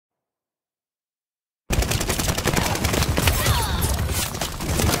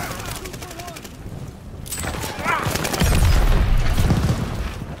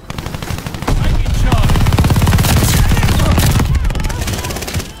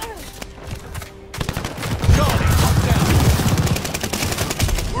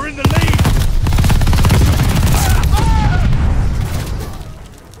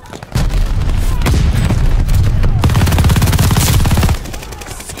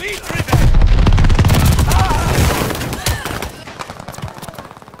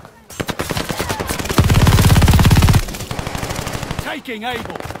Taking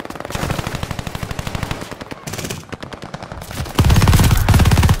Able.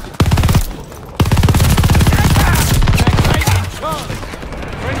 Charlie.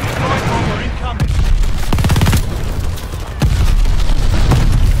 Friendly strike bomber incoming.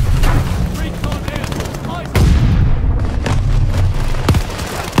 Recon airborne.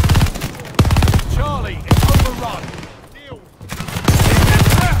 Charlie is overrun. Deal.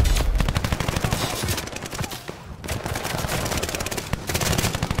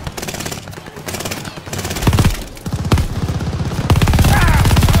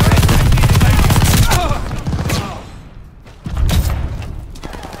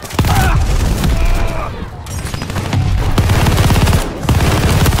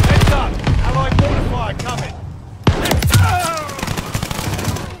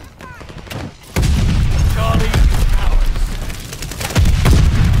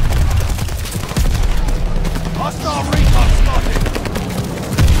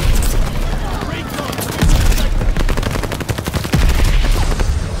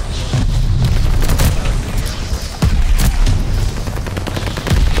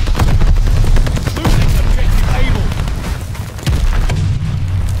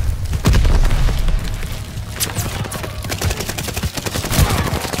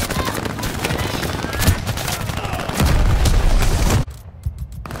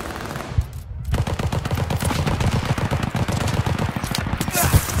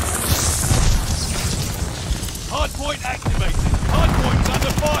 Hardpoint activated. Hardpoint's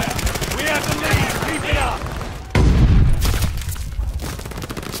under fire. We have the lead. Keep it up.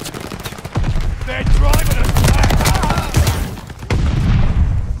 They're driving us back.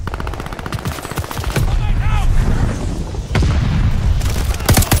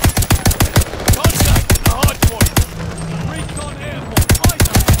 Contact at the hardpoint. Recon airborne.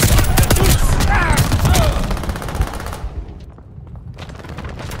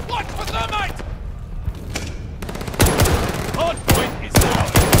 What for them, mate? Hardpoint is down.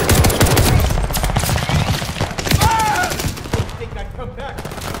 Think I'd come back.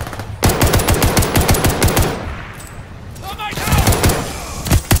 Oh, mate, help!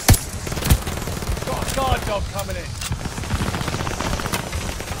 Got a guard dog coming in.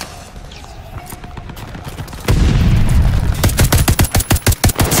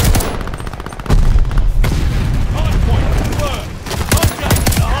 Hardpoint confirmed. Contact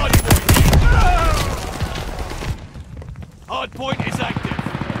at the hardpoint. Hardpoint is active.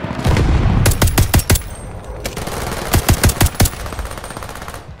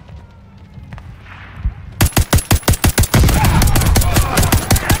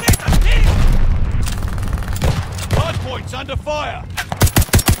 Hardpoint's under fire.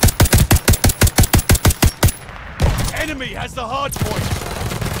 Enemy has the hardpoint.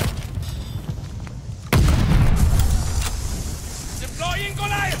 Deploying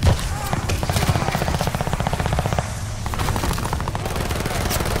Goliath.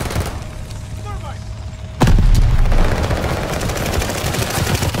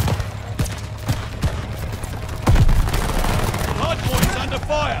 Hardpoint's under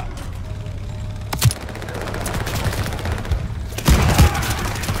fire.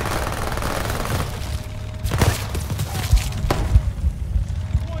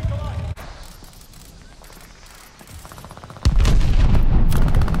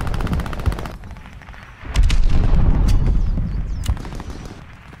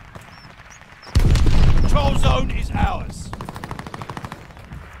 Control zone is ours.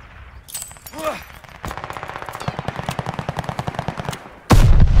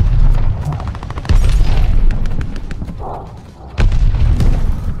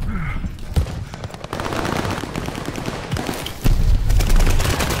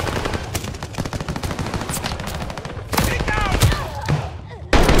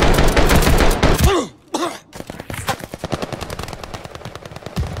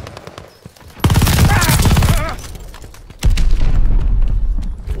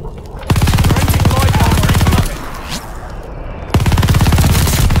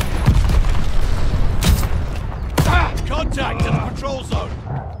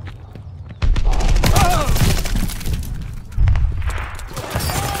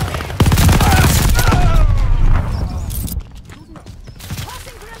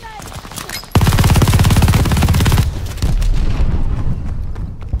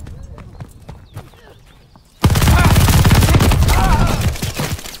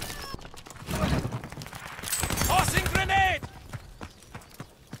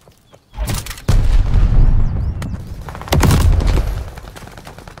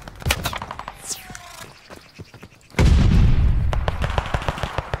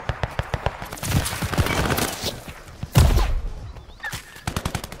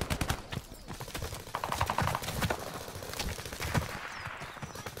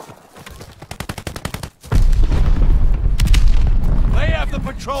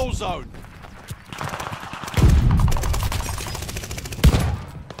 control zone.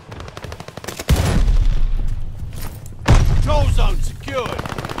 Control zone secured.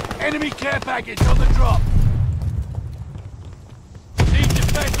 Enemy care package on the drop. Need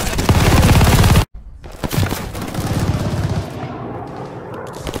defense.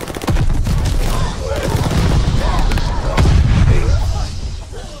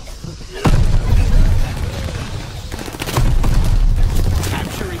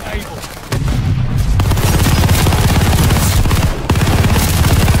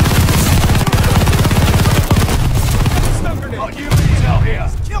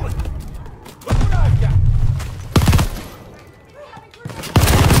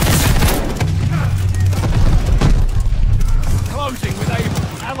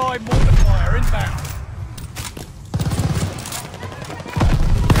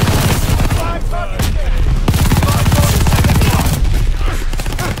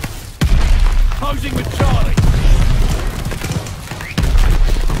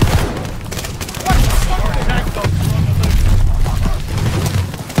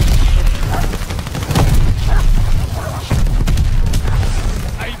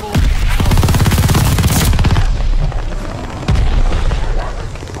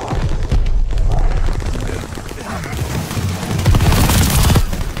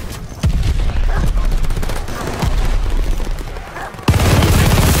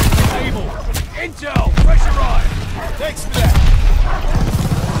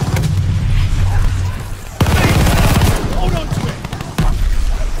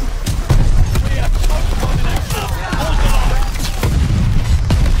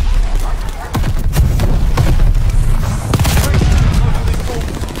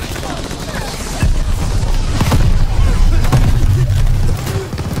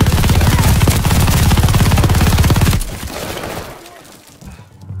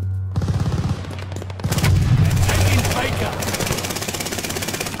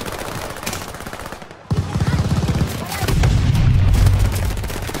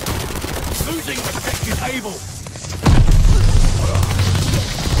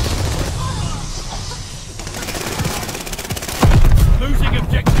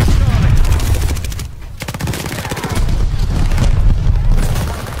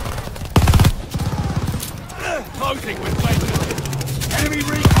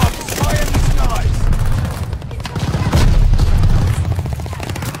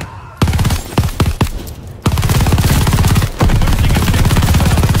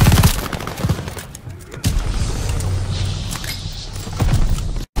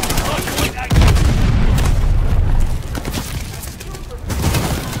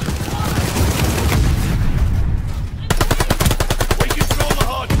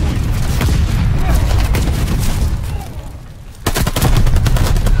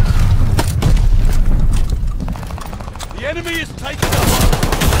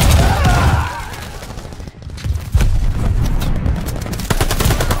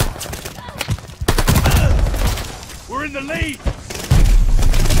 We're in the lead!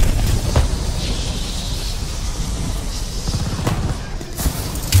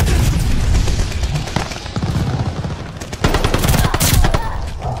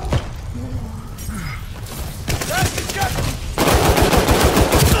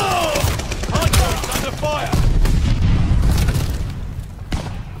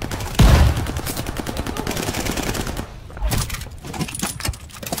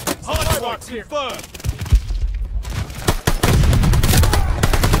 Confirmed.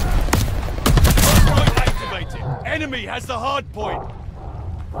 Hardpoint activated. Enemy has the hard point.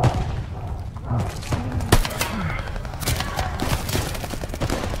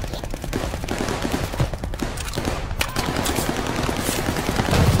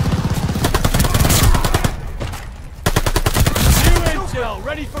 New intel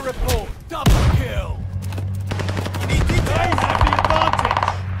ready for report. Double kill. They have the advantage.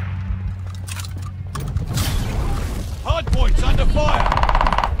 Hardpoint's under fire!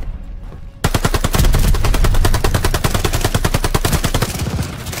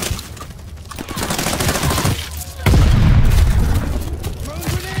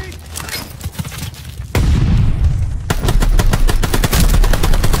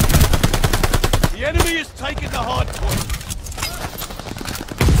 The enemy has taken the hardpoint.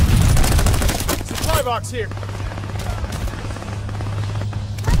 Supply box here.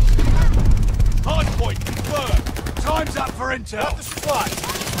 Hardpoint confirmed. Time's up for intel. Got the supply.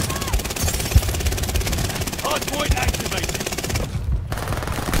 Hardpoint activated.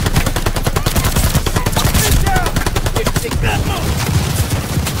 Get down! Take that move!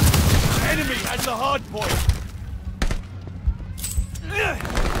 Enemy has the hardpoint.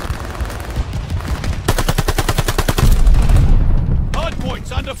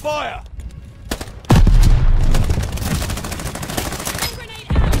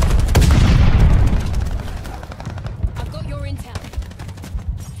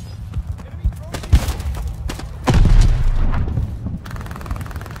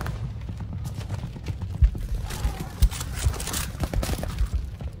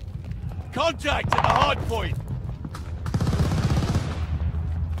 Contact at the hard point!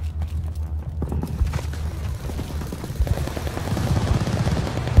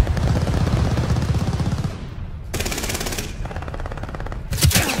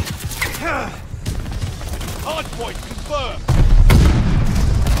 Hard point confirmed!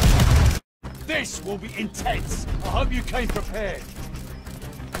 This will be intense! I hope you came prepared.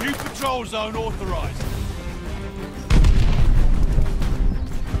 New patrol zone authorized.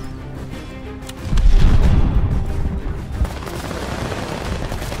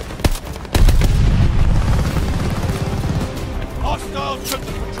 Hostiles took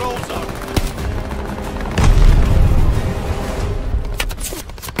the patrol zone.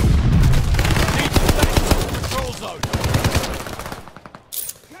 Need to stay in the patrol zone.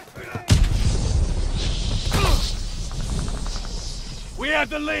 We have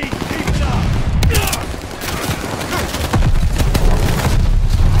the lead. Keep it up.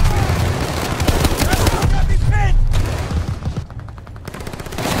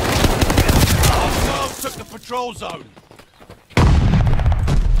 Hostiles took the patrol zone.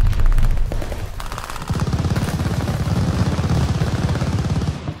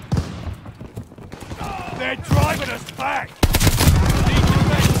 They're driving us back! Need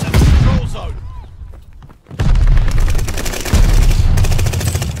defense at the control zone!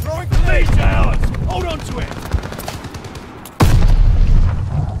 Throwing lead to ours! Hold on to it!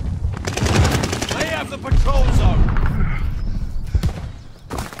 They have the patrol zone!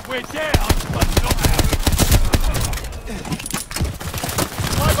 We're down, but not out!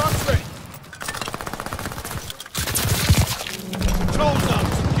 5 on 3! Control zone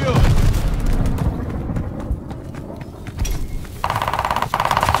secured!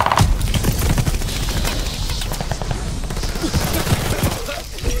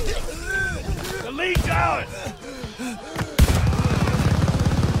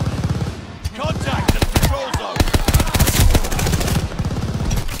 Contact at the control zone!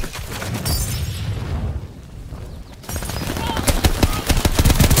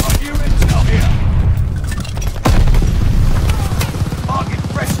 Got your intel here! Target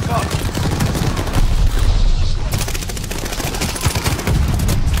fresh cover!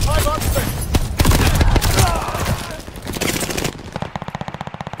 5 on 6!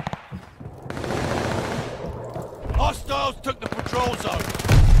 Hostiles took the patrol zone.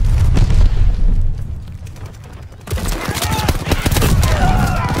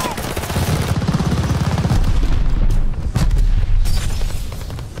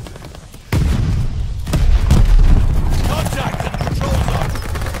 Contact at the control zone.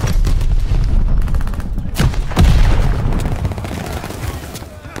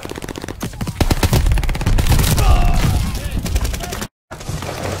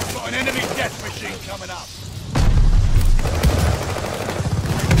 Got an enemy death machine coming up.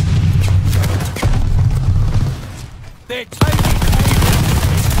 They're taking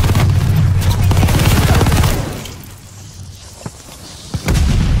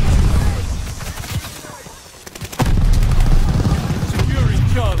securing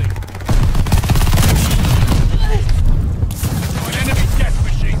Charlie. Got an enemy death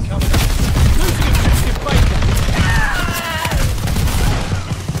machine coming up. Losing objective Baker.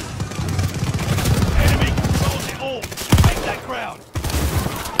 Enemy controls it all. Take that ground.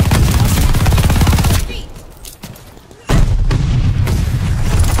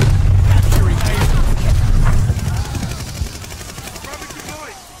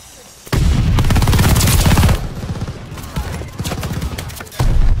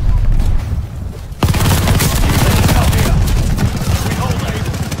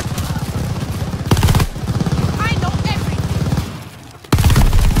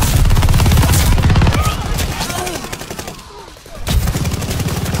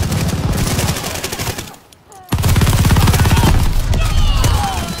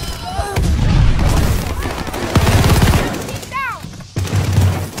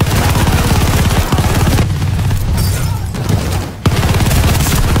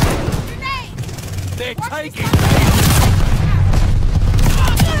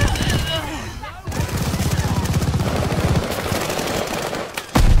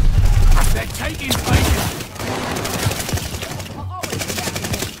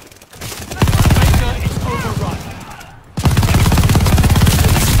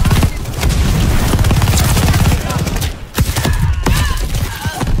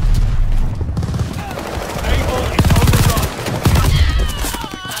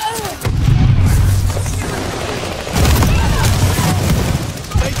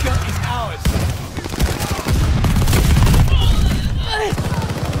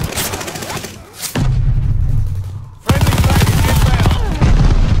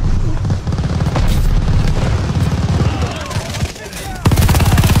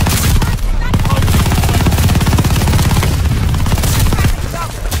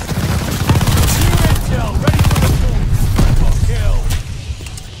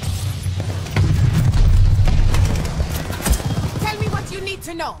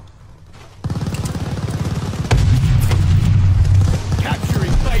 No.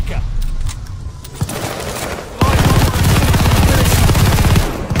 Capturing Baker.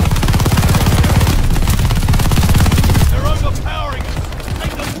 They're overpowering us.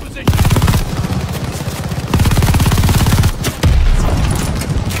 Take those positions.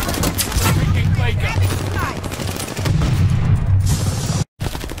 Taking Baker.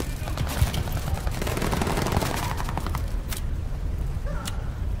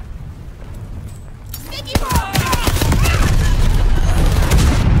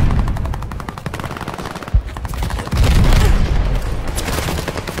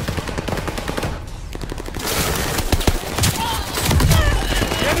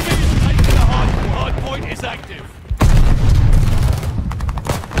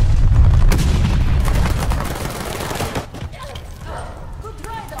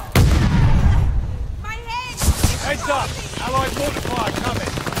 Heads up! Allied mortifier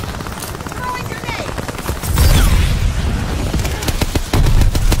coming! Throwing grenade!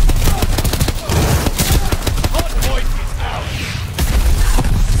 Hot point is out!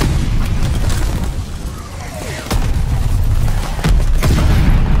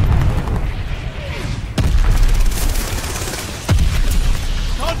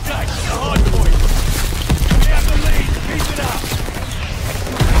 Contact at the hard point! We have the lead! Keep it up!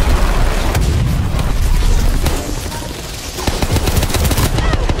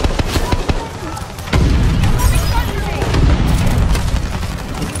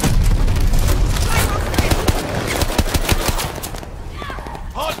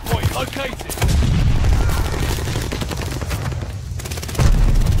 Located.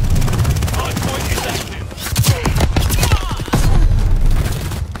 Hardpoint is active.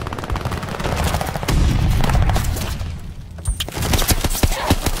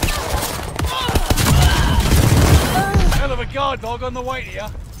 Hell of a guard dog on the way to you.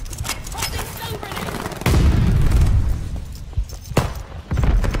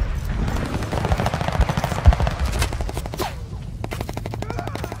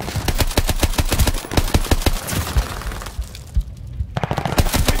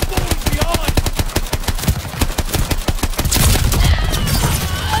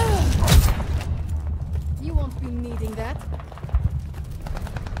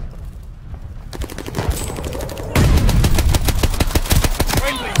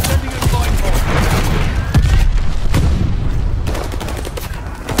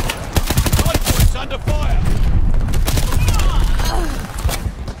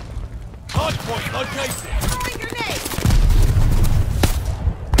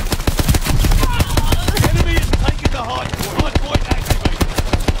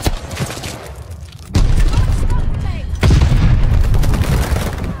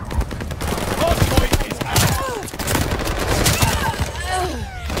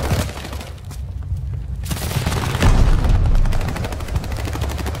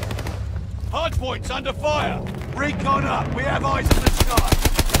 Hardpoint's under fire! Recon up! We have eyes in the sky!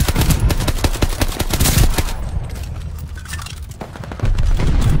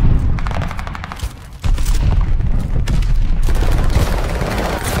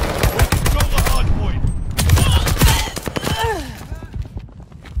 We control the hardpoint!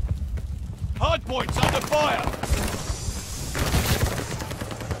 Hardpoint's under fire!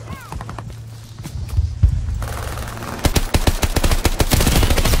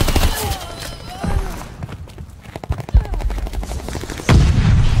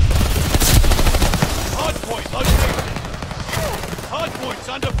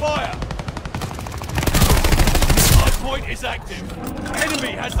 Under fire! Hardpoint is active.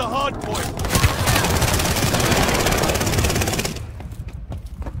 Enemy has the hardpoint.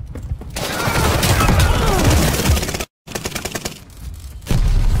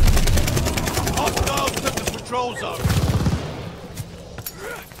 Hostiles took the patrol zone.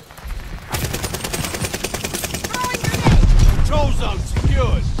 Patrol zone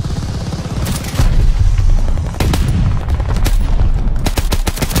secured.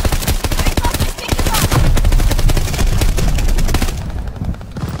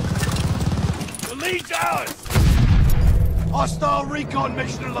 Hostile recon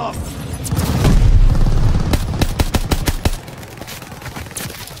mission aloft.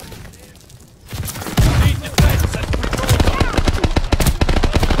 Need defense at patrol zone.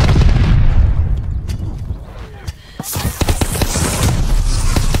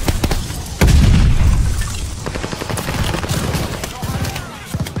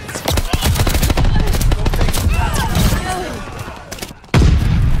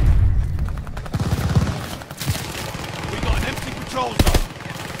 Control zone.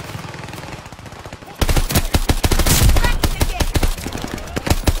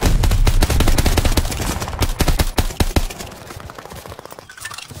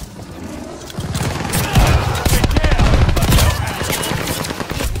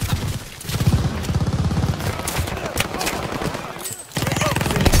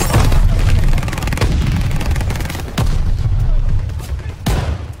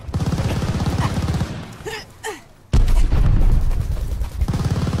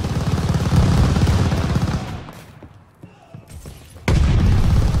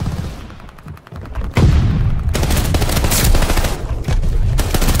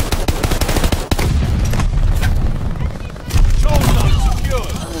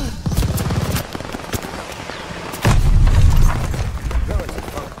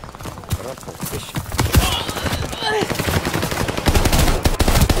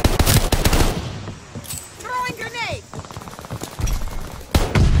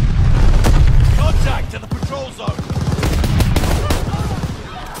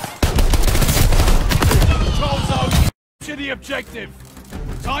 the objective.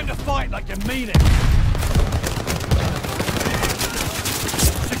 Time to fight like you mean it.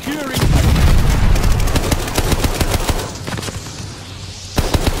 Securing.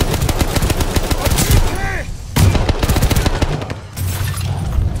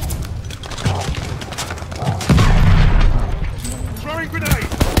 Throwing grenade!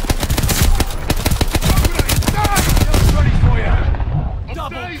 Ready for you. I'm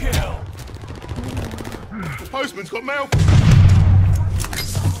Double dead. kill. The postman's got mail.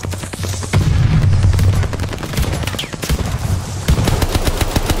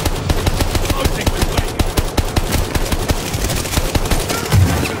 Floating with Vegas.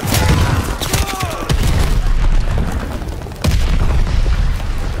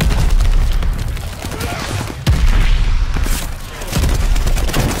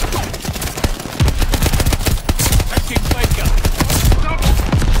 Taking Baker.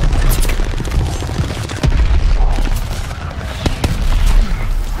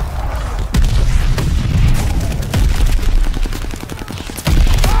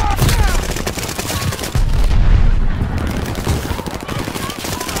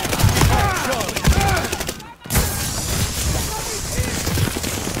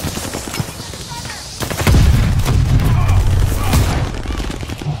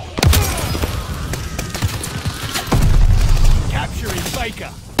 Capturing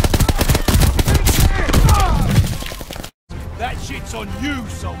Baker. That shit's on you,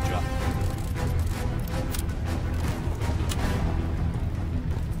 soldier.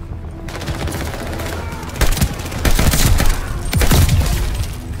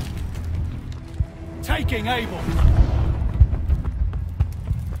 Taking Able.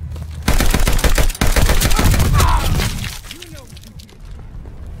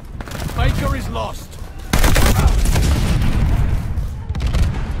 Baker is lost.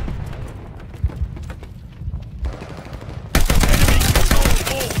 Enemy controls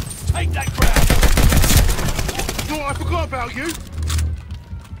all. Take that ground. Thought I forgot about you.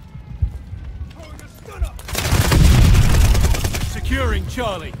 Securing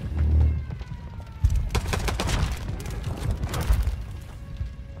Charlie.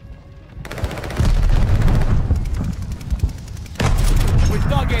 We're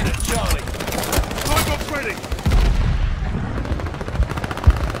dug in at Charlie. Mainboard's ready.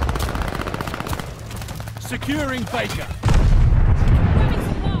 Securing Baker. Grabbing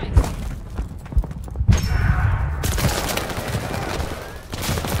supplies.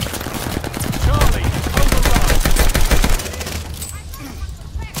 Charlie, overrun.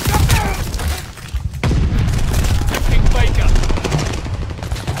 Taking Baker.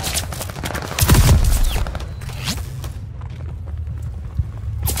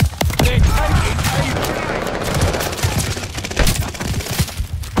 They're taking Able.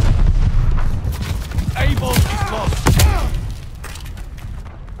 Able is lost.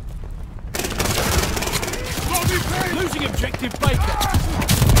 Losing objective Baker.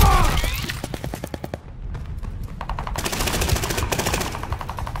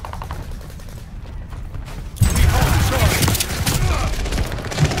 We hold Charlie.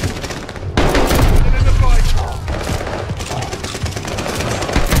 And in the fight.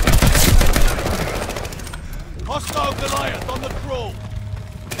 Hostile Goliath on the crawl.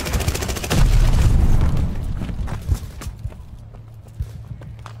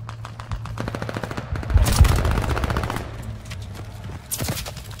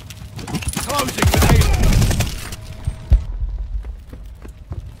 Closing with Able.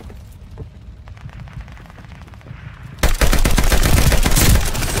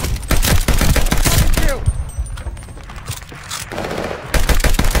 Kill.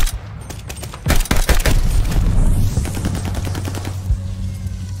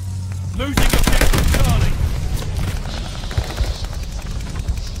 Losing objective Charlie.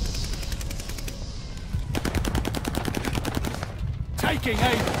 Taking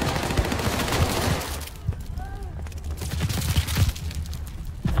Able.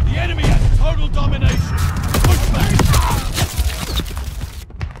 The enemy has total domination. Push back.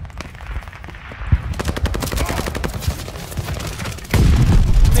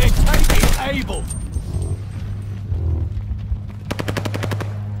 They're taking Able.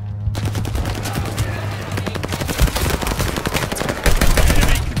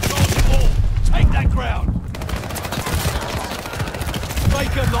 Enemy controls the ball. Take that ground.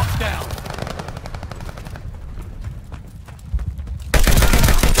 Baker locked down.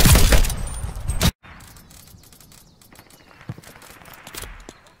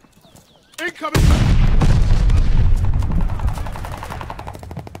 Incoming.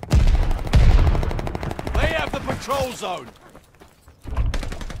 They have the patrol zone.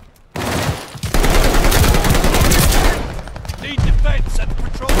 Need defense at the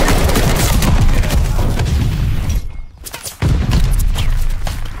patrol.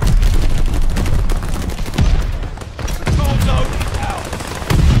 Patrol zone is out.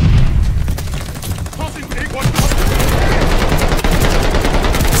 Tossing pig, one.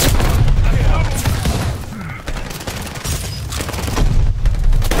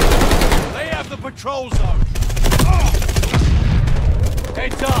 They have the patrol zone.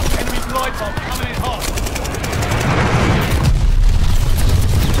 Heads up, enemy glide bomb coming in hot.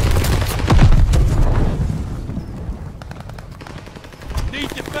 Need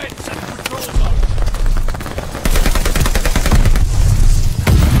defense at the patrol zone.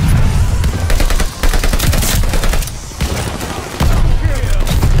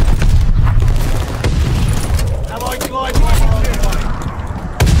 Allied glide bomb on the way.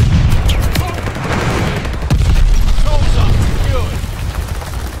 Patrol zone secured.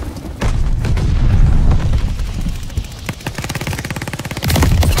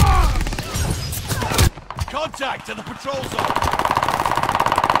 Contact to the patrol zone.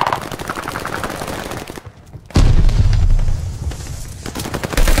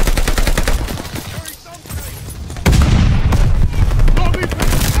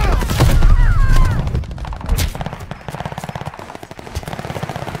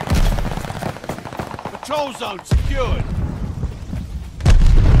 Patrol zone secured.